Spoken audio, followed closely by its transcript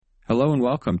Hello and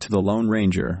welcome to The Lone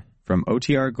Ranger from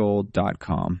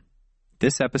OTRGold.com.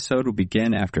 This episode will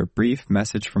begin after a brief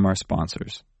message from our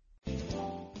sponsors.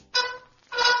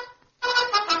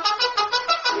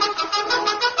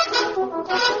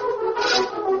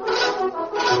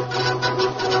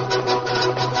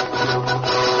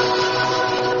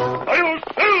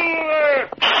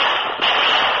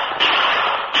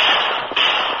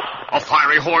 A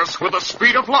fiery horse with the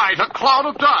speed of light, a cloud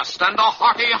of dust, and a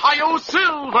hearty hi-yo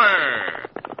silver.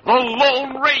 The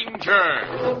Lone Ranger.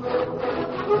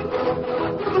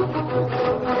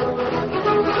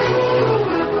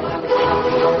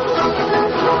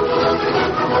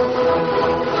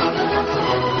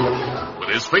 With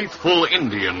his faithful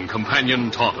Indian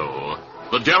companion Tonto,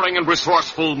 the daring and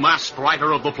resourceful masked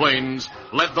rider of the plains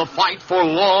led the fight for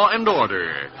law and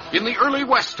order in the early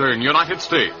western United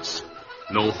States.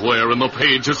 Nowhere in the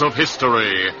pages of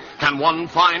history can one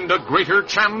find a greater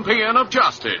champion of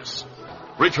justice.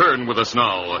 Return with us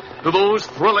now to those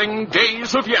thrilling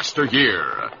days of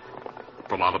yesteryear.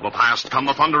 From out of the past come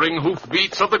the thundering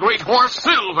hoofbeats of the great horse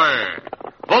Silver.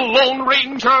 The Lone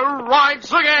Ranger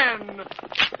rides again.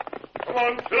 Come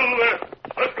on, Silver.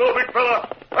 Let's go, big fella.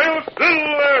 Hi-yo,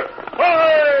 Silver.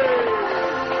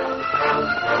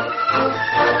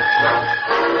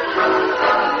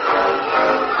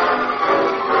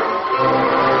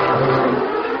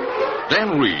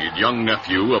 Dan Reed, young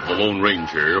nephew of the Lone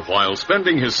Ranger, while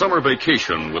spending his summer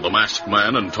vacation with the masked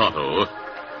man and Tonto,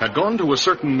 had gone to a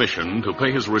certain mission to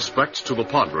pay his respects to the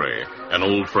Padre, an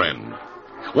old friend.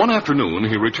 One afternoon,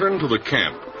 he returned to the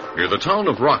camp near the town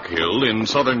of Rock Hill in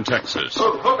southern Texas.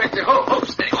 Ho, Victor, ho,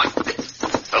 stay on.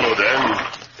 Hello, Dan.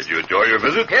 Did you enjoy your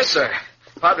visit? Yes, sir.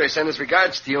 Padre sent his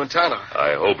regards to you and Tonto.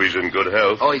 I hope he's in good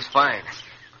health. Oh, he's fine.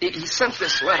 He sent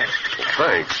this letter.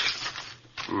 Thanks.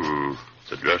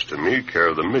 It's addressed to me, care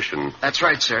of the mission. That's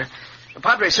right, sir. The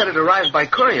Padre said it arrived by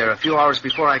courier a few hours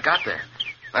before I got there.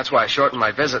 That's why I shortened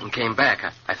my visit and came back.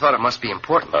 I thought it must be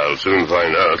important. I'll soon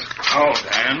find out. Oh,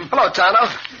 Dan. Hello, Tonto.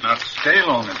 Not stay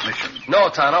long at mission. No,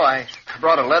 Tonto, I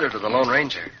brought a letter to the Lone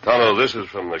Ranger. Tonto, this is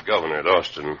from the governor at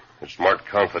Austin. It's marked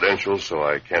confidential, so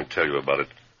I can't tell you about it.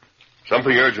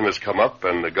 Something urgent has come up,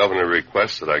 and the governor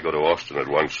requests that I go to Austin at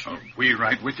once. We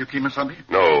ride with you, Kimasabi?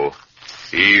 No.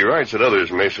 He writes that others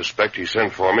may suspect he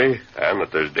sent for me, and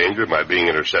that there's danger of my being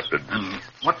intercepted. And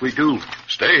what we do?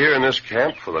 Stay here in this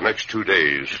camp for the next 2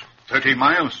 days. 30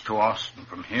 miles to Austin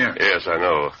from here. Yes, I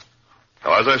know.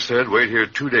 Now, as I said, wait here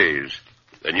 2 days.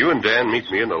 Then you and Dan meet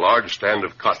me in the large stand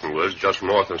of cottonwoods just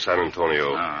north of San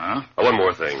Antonio. Uh-huh. One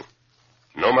more thing.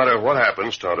 No matter what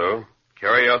happens, Tonto,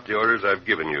 carry out the orders I've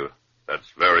given you.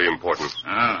 That's very important.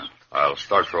 I'll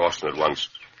start for Austin at once.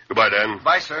 Goodbye, Dan.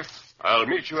 Bye, sir. I'll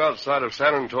meet you outside of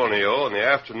San Antonio on the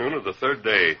afternoon of the 3rd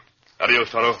day.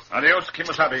 Adios, Tonto. Adios,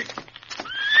 Kimasabi.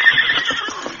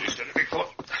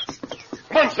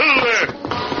 Come on, Silver!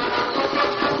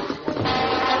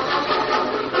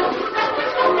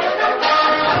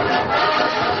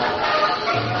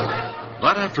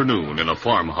 That afternoon, in a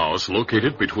farmhouse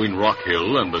located between Rock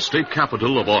Hill and the state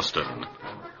capital of Austin,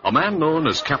 a man known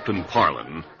as Captain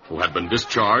Parlin, who had been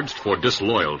discharged for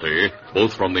disloyalty,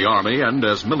 both from the Army and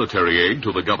as military aide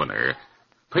to the governor,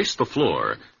 paced the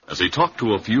floor as he talked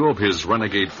to a few of his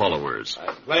renegade followers.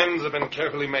 Our plans have been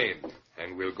carefully made,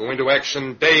 and we'll go into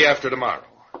action day after tomorrow.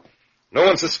 No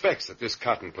one suspects that this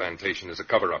cotton plantation is a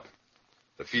cover-up.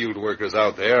 The field workers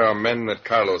out there are men that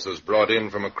Carlos has brought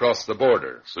in from across the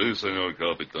border. Si, Senor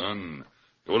Capitan.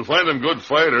 You will find them good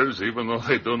fighters, even though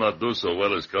they do not do so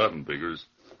well as cotton pickers.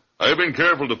 I have been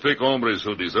careful to pick hombres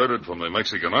who deserted from the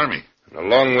Mexican army. And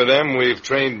along with them, we've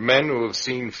trained men who have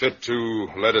seen fit to,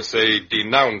 let us say,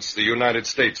 denounce the United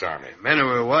States Army. Men who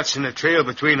were watching the trail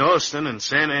between Austin and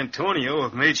San Antonio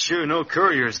have made sure no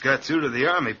couriers got through to the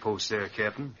army post there,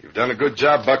 Captain. You've done a good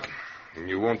job, Buck, and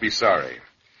you won't be sorry.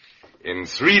 In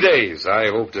 3 days, I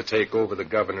hope to take over the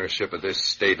governorship of this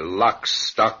state lock,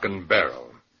 stock, and barrel.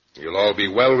 You'll all be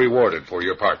well rewarded for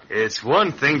your part. It's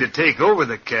one thing to take over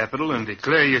the capital and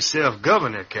declare yourself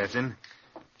governor, Captain,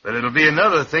 but it'll be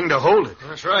another thing to hold it.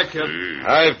 That's right, Captain.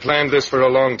 I've planned this for a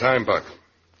long time, Buck.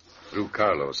 Through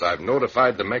Carlos, I've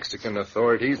notified the Mexican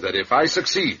authorities that if I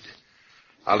succeed,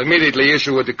 I'll immediately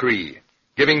issue a decree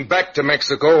giving back to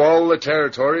Mexico all the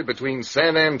territory between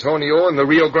San Antonio and the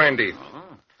Rio Grande.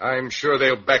 I'm sure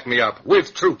they'll back me up,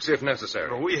 with troops if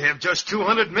necessary. Well, we have just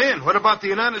 200 men. What about the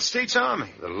United States Army?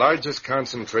 The largest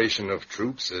concentration of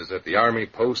troops is at the Army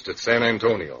post at San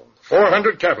Antonio.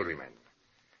 400 cavalrymen.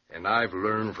 And I've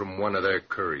learned from one of their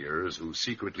couriers who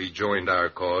secretly joined our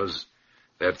cause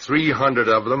that 300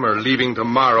 of them are leaving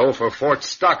tomorrow for Fort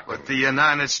Stockton. But the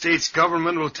United States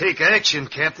government will take action,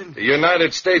 Captain. The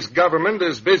United States government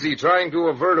is busy trying to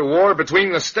avert a war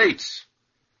between the states.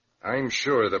 I'm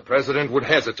sure the president would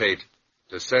hesitate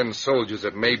to send soldiers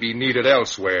that may be needed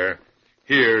elsewhere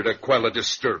here to quell a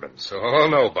disturbance. Oh,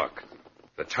 no, Buck.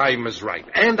 The time is right,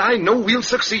 and I know we'll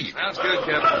succeed. Sounds good,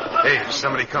 Captain. Hey, there's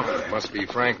somebody coming. It must be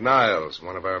Frank Niles,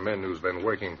 one of our men who's been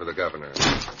working for the governor.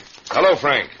 Hello,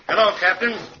 Frank. Hello,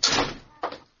 Captain.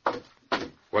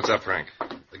 What's up, Frank?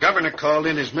 The governor called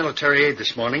in his military aide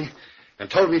this morning and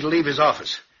told me to leave his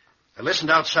office. I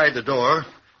listened outside the door,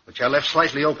 which I left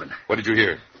slightly open. What did you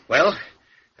hear? Well,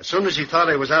 as soon as he thought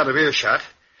I was out of earshot,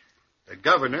 the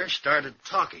governor started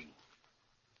talking.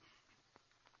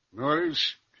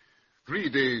 Noise. 3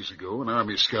 days ago, an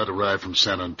Army scout arrived from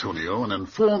San Antonio and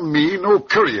informed me no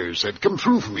couriers had come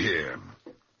through from here.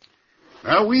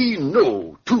 Now, we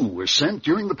know 2 were sent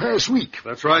during the past week.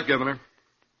 That's right, Governor.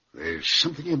 There's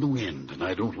something in the wind, and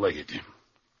I don't like it.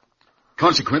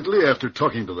 Consequently, after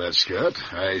talking to that scout,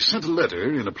 I sent a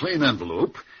letter in a plain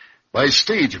envelope by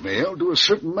stage mail to a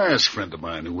certain masked friend of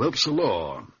mine who helps the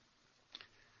law.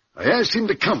 I asked him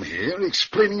to come here,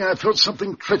 explaining I thought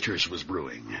something treacherous was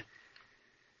brewing.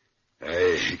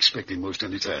 I expect him most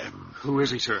any time. Who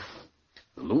is he, sir?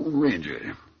 The Lone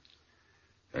Ranger.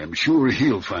 I'm sure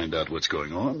he'll find out what's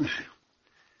going on.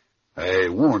 I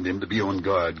warned him to be on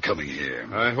guard coming here.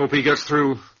 I hope he gets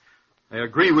through. I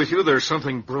agree with you. There's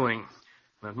something brewing.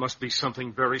 That must be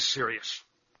something very serious.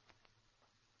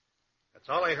 That's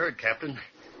all I heard, Captain.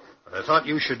 But I thought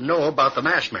you should know about the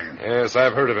masked man. Yes,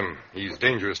 I've heard of him. He's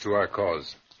dangerous to our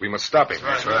cause. We must stop him.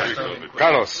 That's right.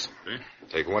 Carlos,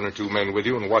 take 1 or 2 men with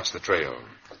you and watch the trail.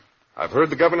 I've heard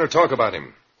the governor talk about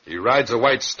him. He rides a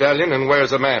white stallion and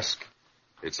wears a mask.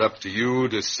 It's up to you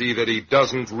to see that he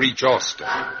doesn't reach Austin.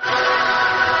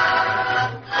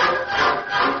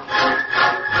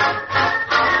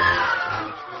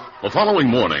 The following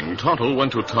morning, Tonto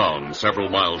went to town several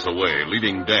miles away,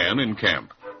 leaving Dan in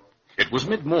camp. It was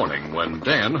mid-morning when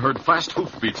Dan heard fast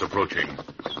hoofbeats approaching.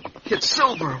 It's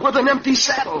Silver with an empty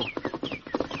saddle.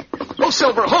 Oh,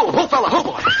 Silver, ho, fella, ho,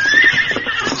 boy.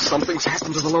 Something's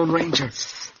happened to the Lone Ranger.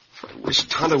 I wish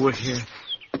Tonto were here.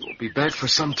 We'll be back for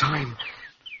some time.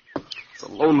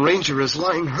 The Lone Ranger is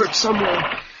lying hurt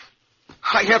somewhere.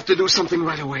 I have to do something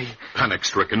right away.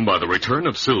 Panic-stricken by the return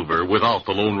of Silver without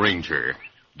the Lone Ranger,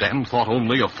 Dan thought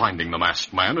only of finding the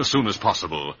masked man as soon as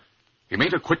possible. He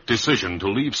made a quick decision to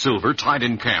leave Silver tied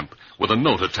in camp with a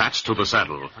note attached to the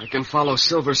saddle. I can follow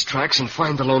Silver's tracks and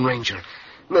find the Lone Ranger.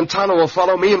 And then Tonto will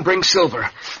follow me and bring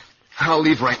Silver. I'll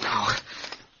leave right now.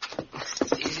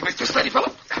 Easy, Victor. Steady,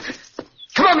 fellow.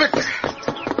 Come on, Victor.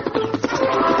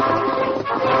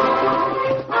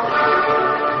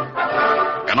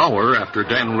 An hour after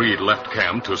Dan Reed left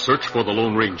camp to search for the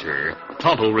Lone Ranger,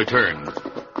 Tonto returned.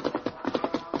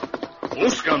 Oh,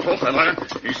 scoundrel, fella.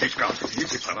 Easy, Scout.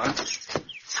 Easy, fella.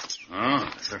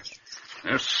 Ah,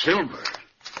 there's Silver.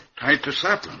 Tied to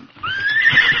sapling.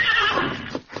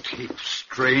 But it's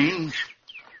strange.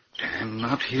 Dan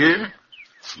not here?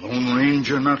 Lone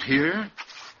Ranger not here?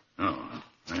 Oh,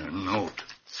 there's a note.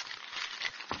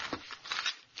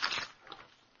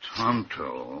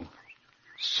 Tonto.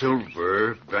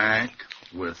 Silver back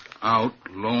without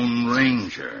Lone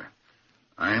Ranger.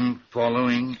 I'm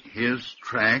following his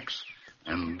tracks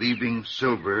and leaving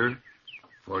Silver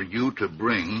for you to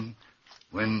bring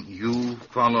when you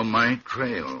follow my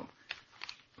trail.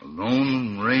 The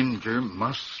Lone Ranger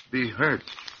must be hurt.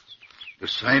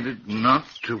 Decided not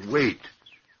to wait.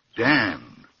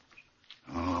 Dan.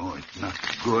 Oh, it's not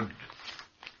good.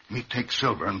 Me take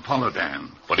Silver and follow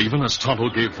Dan. But even as Tonto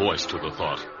gave voice to the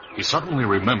thought, he suddenly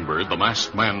remembered the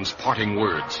masked man's parting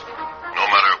words. No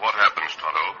matter what happens,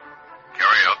 Tonto,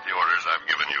 carry out the orders I've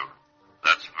given you.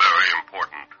 That's very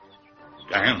important.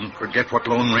 Dan, forget what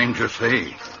Lone Ranger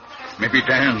say. Maybe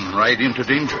Dan ride into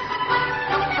danger.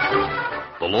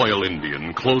 The loyal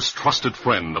Indian, close, trusted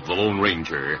friend of the Lone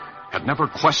Ranger, had never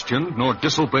questioned nor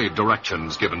disobeyed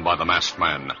directions given by the masked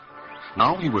man.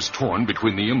 Now he was torn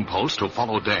between the impulse to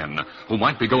follow Dan, who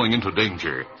might be going into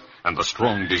danger, and the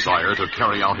strong desire to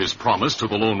carry out his promise to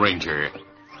the Lone Ranger.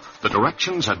 The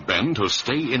directions had been to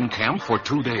stay in camp for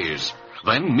 2 days,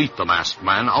 then meet the masked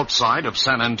man outside of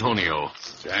San Antonio.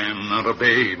 Dan not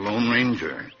obey Lone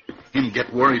Ranger. Him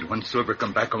get worried when Silver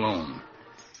come back alone.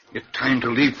 It's time to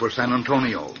leave for San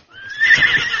Antonio.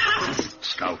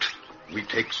 Scout, we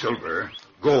take Silver.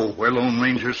 Go where Lone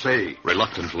Ranger say.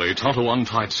 Reluctantly, Tonto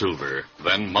untied Silver,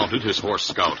 then mounted his horse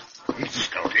Scout. Easy,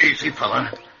 Scout. Easy,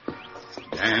 fella.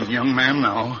 Dan, young man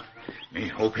now. Me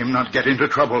hope him not get into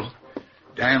trouble.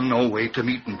 Dan no way to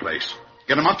meeting place.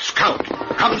 Get him up, Scout.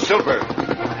 Come, Silver.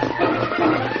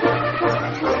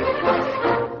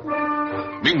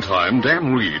 Meantime,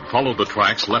 Dan Reed followed the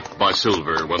tracks left by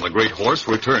Silver when the great horse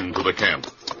returned to the camp.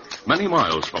 Many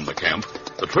miles from the camp,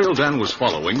 the trail Dan was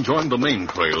following joined the main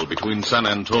trail between San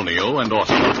Antonio and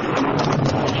Austin.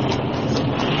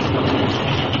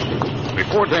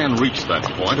 Before Dan reached that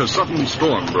point, a sudden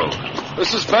storm broke.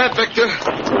 This is bad, Victor.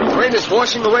 The rain is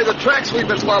washing away the tracks we've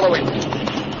been following.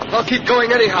 I'll keep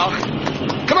going anyhow.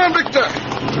 Come on, Victor.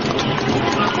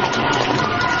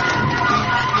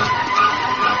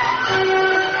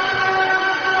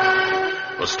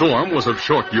 The storm was of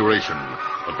short duration,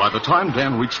 but by the time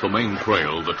Dan reached the main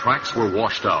trail, the tracks were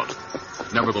washed out.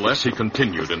 Nevertheless, he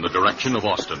continued in the direction of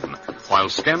Austin, while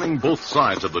scanning both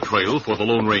sides of the trail for the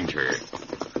Lone Ranger.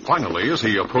 Finally, as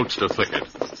he approached a thicket,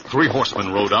 3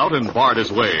 horsemen rode out and barred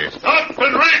his way. Stop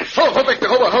and reach! Ho, Victor,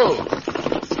 ho!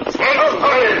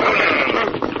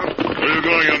 Where are you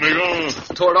going, amigo?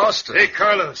 Toward Austin. Hey,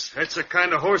 Carlos, that's the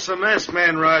kind of horse a masked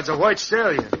man rides, a white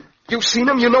stallion. You've seen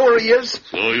him? You know where he is?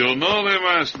 So you know the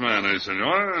masked man, eh,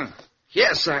 senor?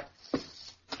 Yes,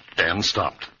 Dan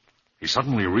stopped. He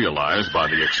suddenly realized by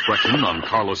the expression on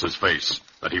Carlos's face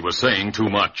that he was saying too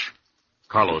much.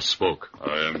 Carlos spoke.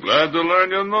 I am glad to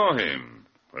learn you know him.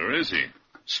 Where is he?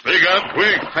 Speak up,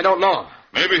 quick. I don't know.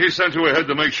 Maybe he sent you ahead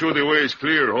to make sure the way is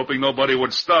clear, hoping nobody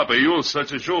would stop a youth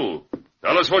such as you.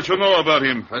 Tell us what you know about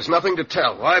him. There's nothing to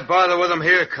tell. Why bother with him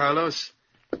here, Carlos?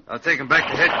 I'll take him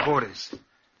back to headquarters.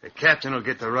 The captain will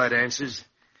get the right answers.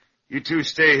 You two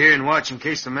stay here and watch in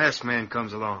case the masked man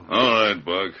comes along. All right,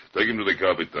 Buck. Take him to the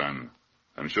Capitan.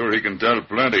 I'm sure he can tell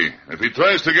plenty. If he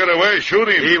tries to get away, shoot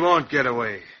him. He won't get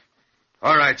away.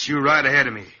 All right, you ride ahead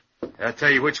of me. I'll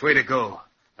tell you which way to go.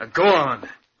 Now go on.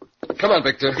 Come on,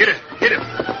 Victor. Hit him.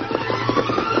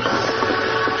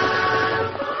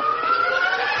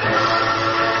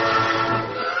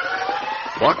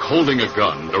 Buck, holding a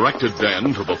gun, directed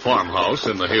Dan to the farmhouse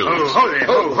in the hills.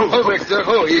 Ho, Victor.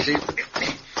 Ho, easy.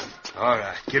 All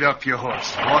right, get up your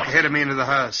horse. Walk ahead of me into the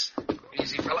house.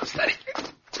 Easy, fella, steady.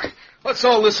 What's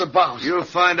all this about? You'll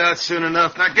find out soon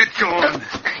enough. Now get going.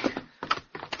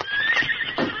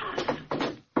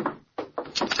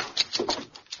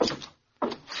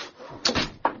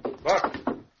 Buck,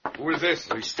 who is this?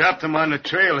 We stopped him on the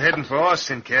trail heading for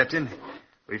Austin, Captain.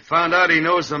 We found out he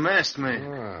knows the masked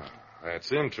man. Ah,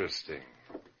 that's interesting.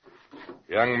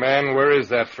 Young man, where is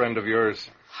that friend of yours?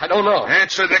 I don't know.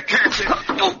 Answer the captain.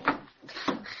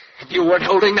 If you weren't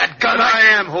holding that gun,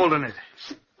 I am holding it.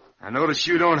 I notice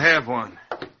you don't have one.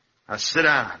 Now sit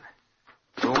down.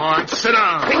 Go on, sit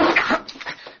down.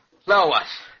 Now what?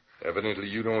 Evidently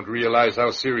you don't realize how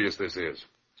serious this is.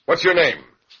 What's your name?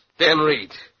 Dan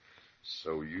Reed.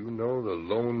 So you know the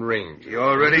Lone Ranger. You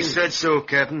already said so,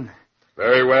 Captain.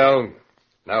 Very well.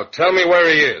 Now tell me where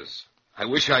he is. I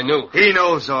wish I knew. He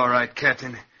knows all right,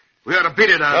 Captain. We ought to beat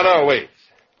it out. No, wait.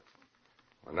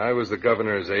 When I was the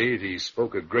governor's aide, he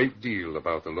spoke a great deal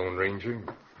about the Lone Ranger.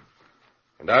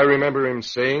 And I remember him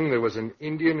saying there was an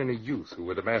Indian and a youth who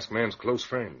were the masked man's close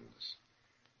friends.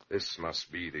 This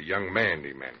must be the young man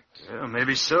he meant. Yeah,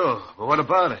 maybe so. But what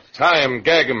about it? Tie him,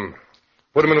 gag him.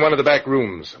 Put him in one of the back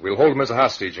rooms. We'll hold him as a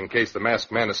hostage in case the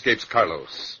masked man escapes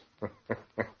Carlos.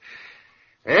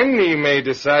 And he may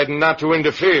decide not to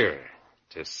interfere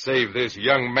to save this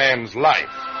young man's life.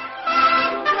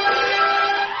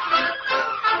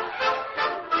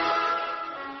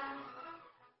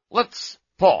 Let's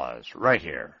pause right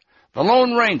here. The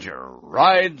Lone Ranger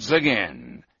rides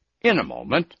again in a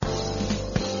moment.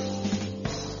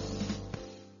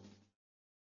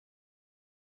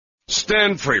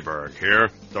 Stan Freeberg here.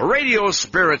 The Radio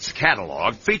Spirits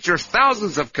catalog features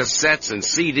thousands of cassettes and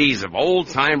CDs of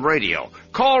old-time radio.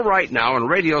 Call right now and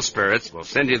Radio Spirits will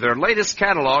send you their latest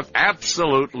catalog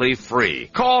absolutely free.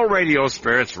 Call Radio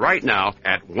Spirits right now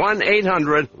at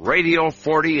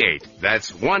 1-800-RADIO-48.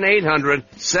 That's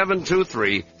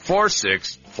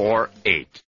 1-800-723-4648.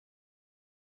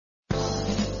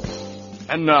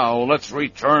 And now, let's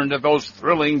return to those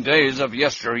thrilling days of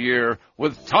yesteryear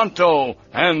with Tonto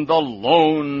and the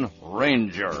Lone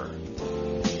Ranger.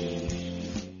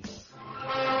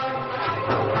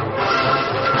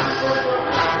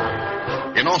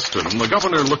 In Austin, the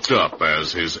governor looked up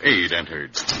as his aide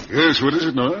entered. Yes, what is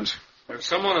it, Norris? There's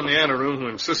someone in the anteroom who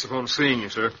insists upon seeing you,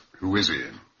 sir. Who is he?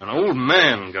 An old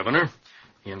man, Governor.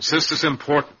 He insists it's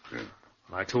important. Yeah.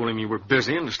 I told him you were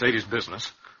busy and to state his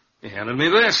business. He handed me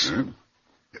this. Yeah.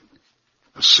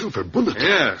 A silver bullet?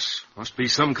 Yes. Must be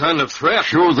some kind of threat.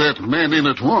 Show that man in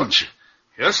at once.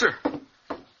 Yes, sir.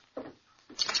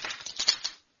 The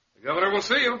governor will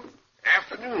see you.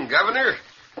 Afternoon, Governor.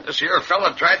 This here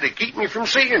fella tried to keep me from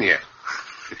seeing you.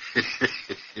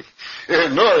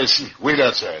 Norris, wait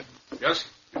outside. Yes?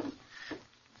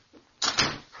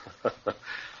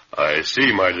 I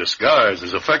see my disguise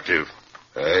is effective.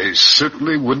 I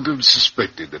certainly wouldn't have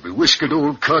suspected a bewhiskered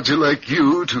old codger like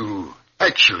you to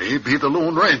actually be the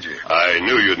Lone Ranger. I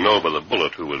knew you'd know by the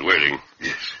bullet who was waiting.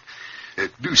 Yes.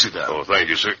 Do sit down. Oh, thank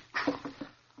you, sir.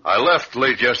 I left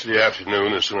late yesterday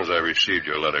afternoon as soon as I received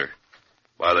your letter.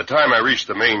 By the time I reached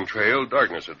the main trail,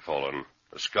 darkness had fallen.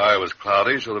 The sky was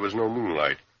cloudy, so there was no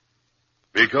moonlight.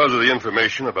 Because of the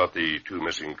information about the two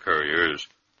missing couriers,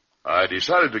 I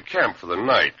decided to camp for the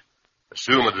night,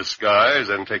 assume a disguise,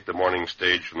 and take the morning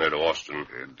stage from there to Austin.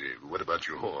 And what about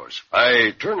your horse?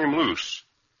 I turned him loose.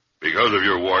 Because of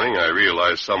your warning, I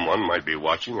realized someone might be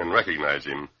watching and recognize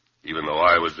him, even though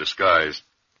I was disguised.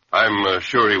 I'm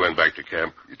sure he went back to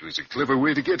camp. It was a clever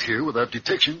way to get here without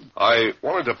detection. I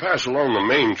wanted to pass along the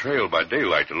main trail by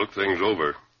daylight to look things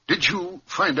over. Did you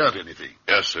find out anything?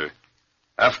 Yes, sir.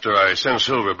 After I sent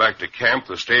Silver back to camp,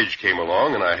 the stage came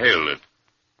along and I hailed it.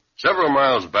 Several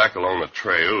miles back along the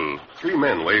trail, 3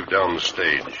 men waved down the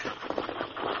stage. Silver,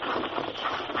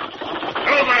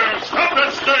 stop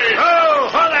that stage! Oh,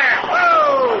 hold there!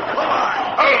 Whoa! Come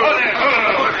on! Oh,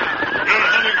 you're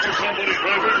hunting for somebody,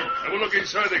 driver. I will look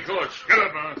inside the coach. Get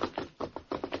up now.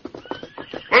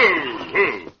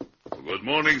 Whoa. Good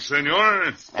morning,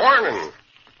 senor. Morning.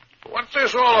 What's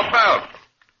this all about?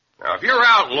 Now, if you're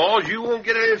outlaws, you won't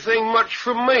get anything much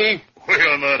from me. We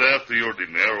are not after your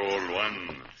dinero, old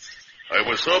one. I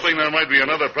was hoping there might be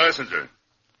another passenger.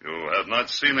 You have not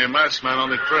seen a masked man on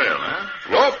the trail, huh?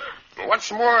 Nope.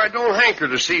 What's more, I don't hanker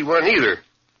to see one either.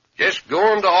 Just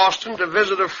going to Austin to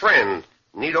visit a friend.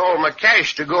 Need all my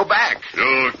cash to go back.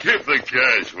 You keep the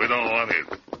cash. We don't want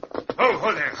it. Oh,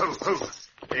 hold there. Ho.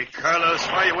 Hey, Carlos,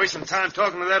 why are you wasting time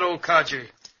talking to that old codger?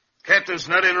 Captain's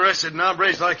not interested in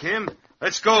hombres like him.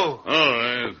 Let's go. All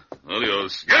right.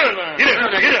 Adios. Get it, man.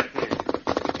 Get it.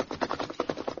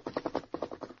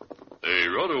 They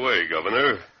rode away,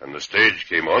 Governor, and the stage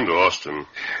came on to Austin.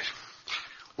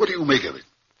 What do you make of it?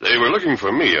 They were looking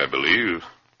for me, I believe.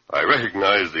 I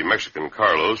recognized the Mexican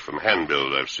Carlos from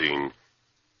handbills I've seen.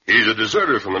 He's a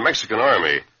deserter from the Mexican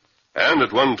army, and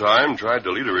at one time tried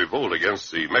to lead a revolt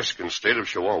against the Mexican state of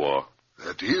Chihuahua.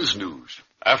 That is news.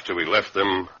 After we left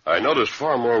them, I noticed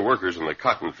far more workers in the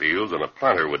cotton fields than a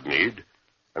planter would need,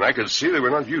 and I could see they were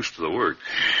not used to the work.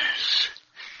 Yes.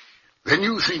 Then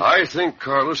you think... I think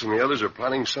Carlos and the others are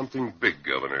planning something big,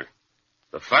 Governor.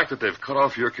 The fact that they've cut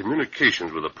off your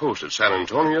communications with the post at San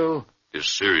Antonio is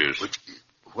serious.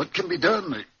 What can be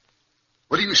done?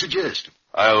 What do you suggest?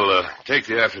 I'll take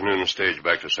the afternoon stage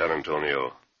back to San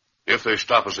Antonio. If they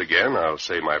stop us again, I'll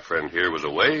say my friend here was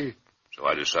away, so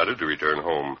I decided to return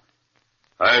home.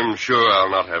 I'm sure I'll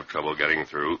not have trouble getting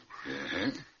through.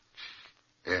 Uh-huh.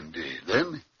 And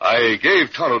then? I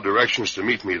gave Tonto directions to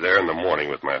meet me there in the morning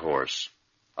with my horse.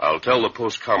 I'll tell the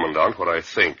post commandant what I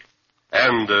think,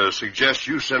 and suggest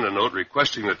you send a note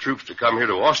requesting the troops to come here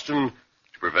to Austin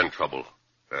to prevent trouble.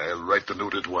 I'll write the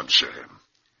note at once, sir.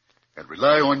 And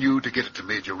rely on you to get it to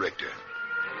Major Rector.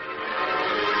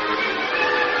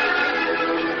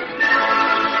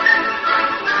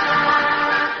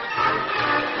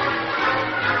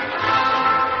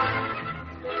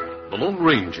 The Lone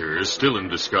Ranger, still in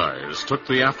disguise, took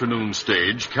the afternoon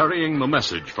stage carrying the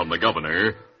message from the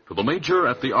governor to the major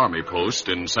at the army post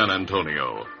in San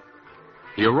Antonio.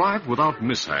 He arrived without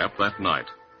mishap that night,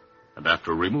 and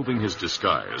after removing his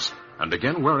disguise and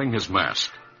again wearing his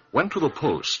mask, went to the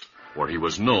post where he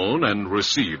was known and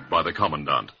received by the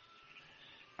commandant.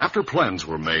 After plans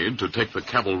were made to take the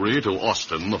cavalry to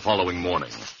Austin the following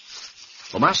morning,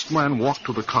 the masked man walked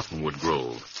to the cottonwood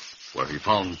grove, where he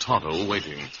found Tonto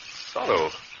waiting.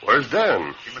 Tonto, where's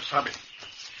Dan? Kimasabi.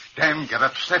 Dan get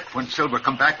upset when Silver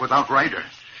come back without rider.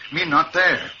 Me not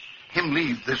there. Him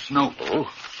leave this note. Oh.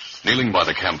 Kneeling by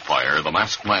the campfire, the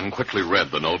masked man quickly read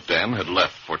the note Dan had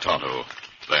left for Tonto.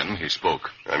 Then he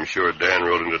spoke. I'm sure Dan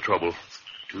rode into trouble.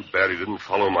 Too bad he didn't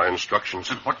follow my instructions.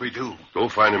 And what we do? Go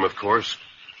find him, of course.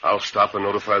 I'll stop and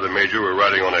notify the major we're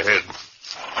riding on ahead.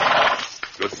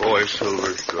 Good boy,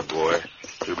 Silver. Good boy.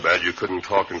 Too bad you couldn't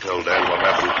talk and tell Dan what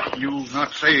happened. You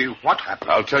not say what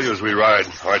happened. I'll tell you as we ride.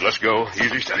 All right, let's go.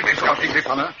 Easy, steady. Scout, easy,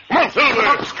 fella. Come on, Silver.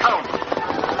 Come on, Scout.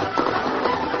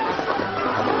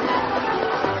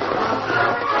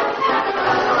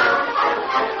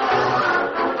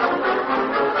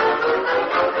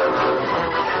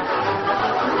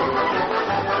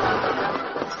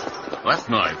 That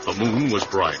night, the moon was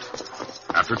bright.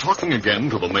 After talking again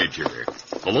to the major,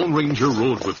 the Lone Ranger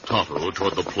rode with Tonto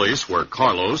toward the place where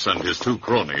Carlos and his two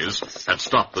cronies had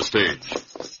stopped the stage.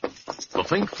 The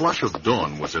faint flush of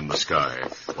dawn was in the sky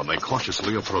when they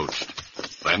cautiously approached,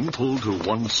 then pulled to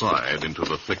one side into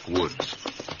the thick woods.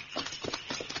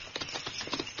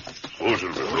 Easy,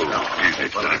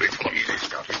 fella.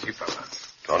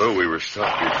 Tonto, we were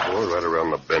stopped before, right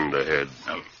around the bend ahead.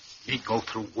 Now, he go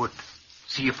through wood.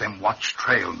 See if them watch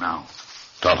trail now.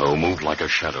 Tonto moved like a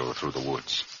shadow through the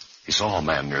woods. He saw a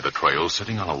man near the trail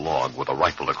sitting on a log with a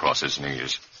rifle across his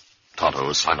knees.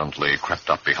 Tonto silently crept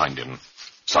up behind him.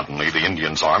 Suddenly, the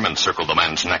Indian's arm encircled the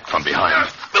man's neck from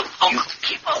behind.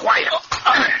 Keep quiet.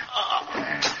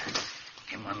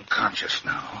 Him unconscious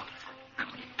now.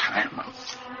 Tie him up.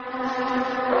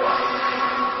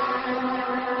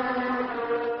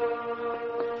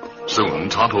 Soon,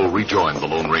 Tonto rejoined the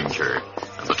Lone Ranger,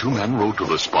 and the two men rode to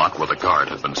the spot where the guard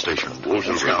had been stationed. Whoa,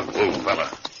 fella.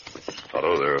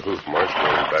 Tonto, there are hoof marks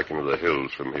going back into the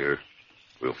hills from here.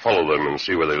 We'll follow them and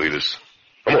see where they lead us.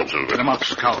 Come on, Silver. Get him up,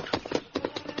 Scout.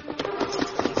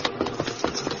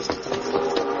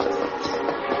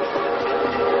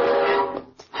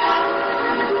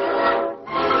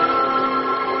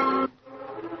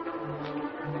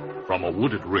 From a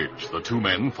wooded ridge, the two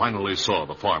men finally saw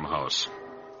the farmhouse.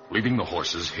 Leaving the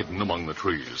horses hidden among the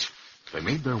trees, they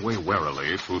made their way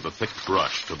warily through the thick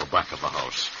brush to the back of the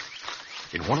house.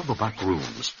 In one of the back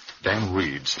rooms, Dan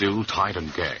Reed, still tied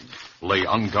and gagged, lay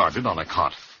unguarded on a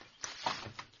cot.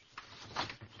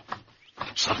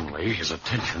 Suddenly, his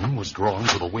attention was drawn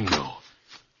to the window,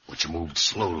 which moved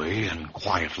slowly and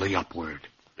quietly upward.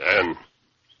 Dan,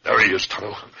 there he is,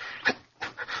 Tonto.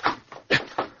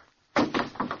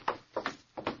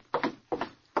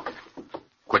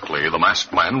 Quickly, the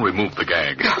masked man removed the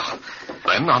gag,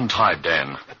 then untied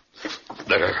Dan.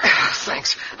 There.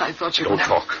 Thanks. I thought you'd Don't never...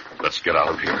 talk. Let's get out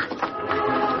of here.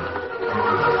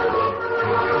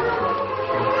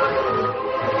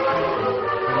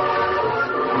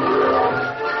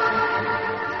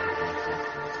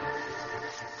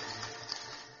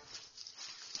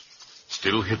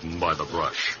 Still hidden by the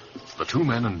brush, the two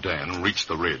men and Dan reached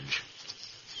the ridge.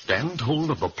 Dan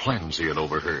told of the plans he had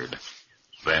overheard,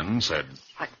 then said,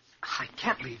 I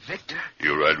can't leave Victor.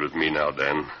 You ride with me now,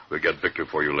 Dan. We'll get Victor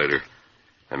for you later.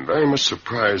 I'm very much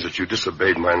surprised that you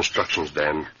disobeyed my instructions,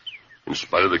 Dan. In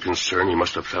spite of the concern you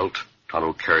must have felt,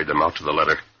 Tonto carried them out to the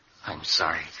letter. I'm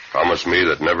sorry. Promise me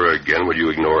that never again will you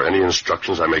ignore any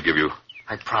instructions I may give you.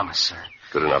 I promise, sir.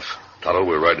 Good enough. Tonto,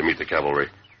 we'll ride to meet the cavalry.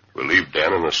 We'll leave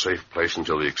Dan in a safe place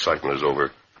until the excitement is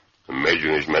over. The Major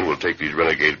and his men will take these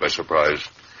renegades by surprise.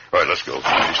 All right, let's go.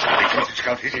 Easy,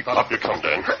 Scout. Easy, fella. Up you come,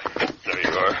 Dan. There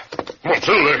you are. Come on,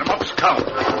 Silver. Get him up, Scout.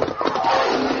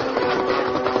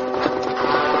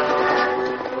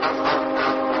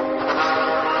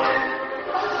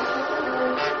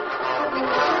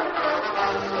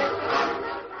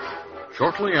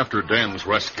 Shortly after Dan's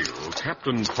rescue,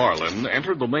 Captain Carlin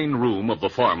entered the main room of the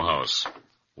farmhouse,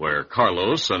 where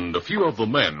Carlos and a few of the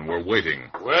men were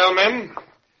waiting. Well, men,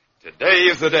 today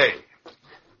is the day.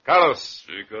 Carlos.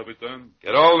 Si, Capitan.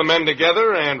 Get all the men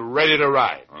together and ready to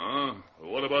ride.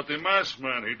 What about the masked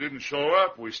man? He didn't show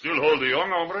up. We still hold the young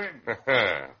hombre.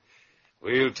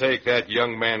 We'll take that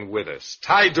young man with us,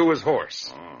 tied to his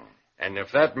horse. And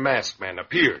if that masked man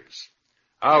appears,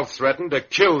 I'll threaten to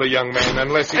kill the young man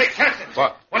unless he... Hey, Captain!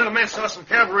 What? One of the men saw some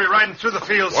cavalry riding through the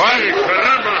fields. What? Fire!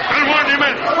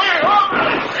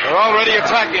 They're already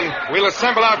attacking. We'll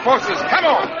assemble our forces. Come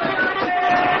on!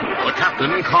 The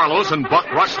captain, Carlos, and Buck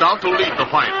rushed out to lead the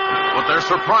fight, but their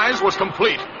surprise was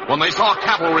complete when they saw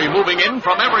cavalry moving in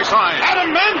from every side. At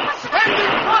 'em, men!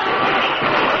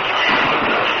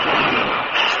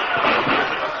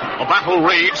 The battle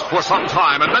raged for some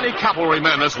time, and many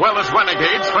cavalrymen as well as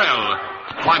renegades fell.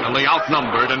 Finally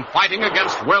outnumbered and fighting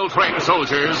against well-trained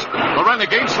soldiers, the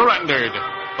renegades surrendered.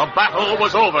 The battle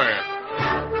was over.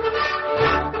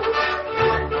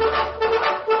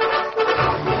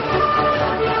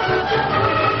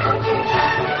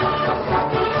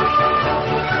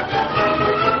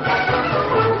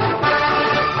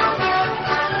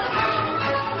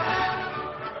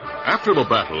 After the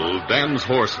battle, Dan's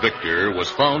horse Victor was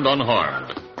found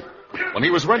unharmed. When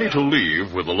he was ready to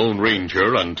leave with the Lone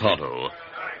Ranger and Tonto,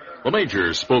 the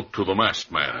Major spoke to the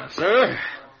masked man. Sir,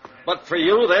 but for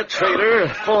you, that traitor,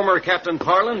 former Captain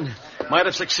Carlin, might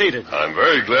have succeeded. I'm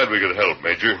very glad we could help,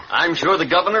 Major. I'm sure the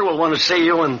governor will want to see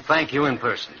you and thank you in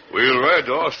person. We'll ride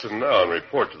to Austin now and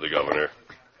report to the governor.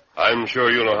 I'm sure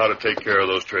you'll know how to take care of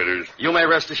those traitors. You may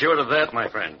rest assured of that, my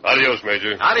friend. Adios,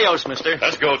 Major. Adios, mister.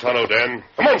 Let's go, Tonto, Dan.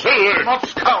 Come on, Silver. Come on,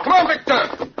 Scout. Come on, Victor.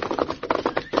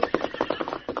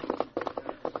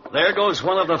 There goes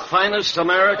one of the finest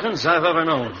Americans I've ever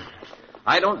known.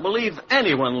 I don't believe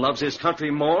anyone loves his country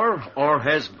more or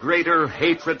has greater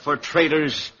hatred for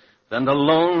traitors than the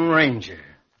Lone Ranger.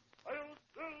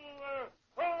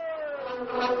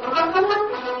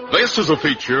 This is a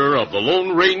feature of the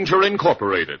Lone Ranger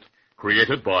Incorporated,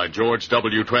 created by George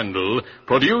W. Trendle,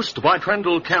 produced by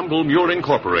Trendle Campbell Muir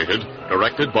Incorporated,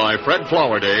 directed by Fred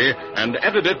Flowerday, and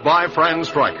edited by Fran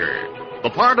Stryker. The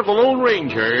part of the Lone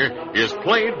Ranger is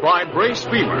played by Brace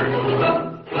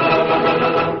Beamer.